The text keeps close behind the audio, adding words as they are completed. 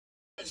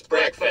It's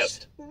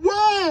breakfast.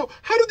 Wow,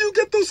 how did you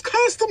get those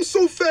costumes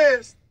so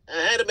fast?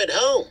 I had them at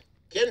home.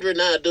 Kendra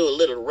and I do a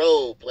little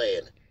role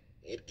playing.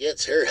 It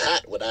gets her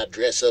hot when I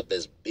dress up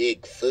as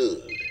Big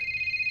Food.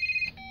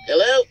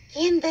 Hello?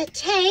 Can the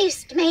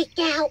toast make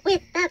out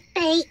with the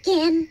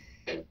bacon?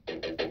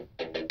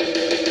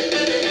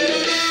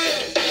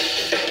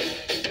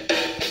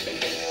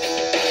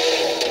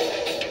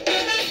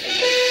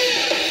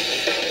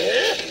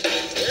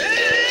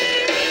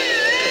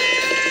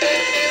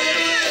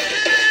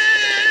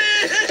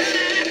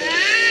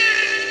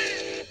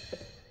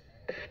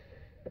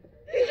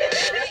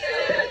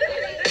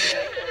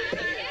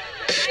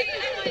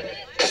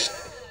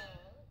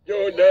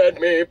 You let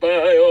me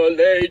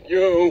violate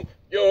you.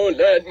 You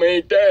let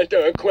me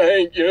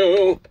desecrate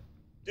you.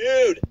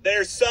 Dude,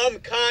 there's some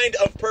kind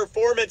of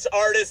performance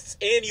artists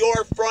in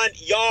your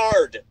front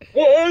yard.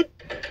 What?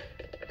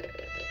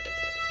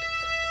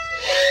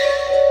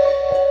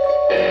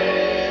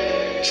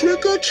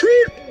 Trick or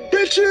treat,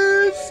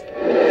 bitches!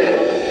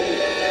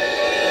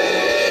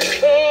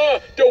 Ah,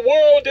 the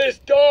world is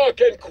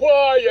dark and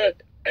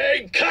quiet.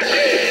 Egg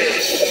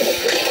cookies!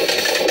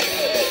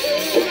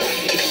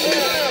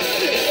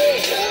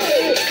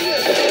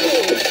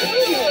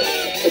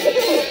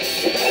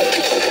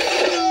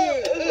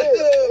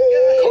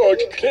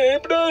 Coach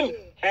Cleveland?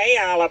 Hey,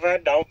 Oliver,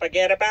 don't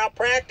forget about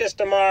practice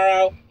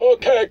tomorrow.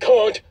 Okay,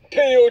 Coach,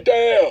 pin you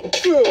down.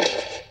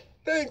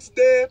 Thanks,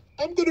 Dad.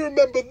 I'm gonna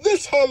remember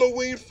this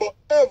Halloween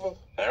forever.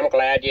 I'm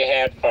glad you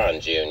had fun,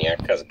 Junior,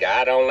 because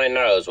God only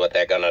knows what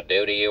they're going to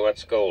do to you at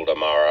school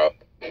tomorrow.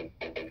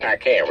 I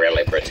can't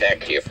really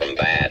protect you from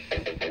that.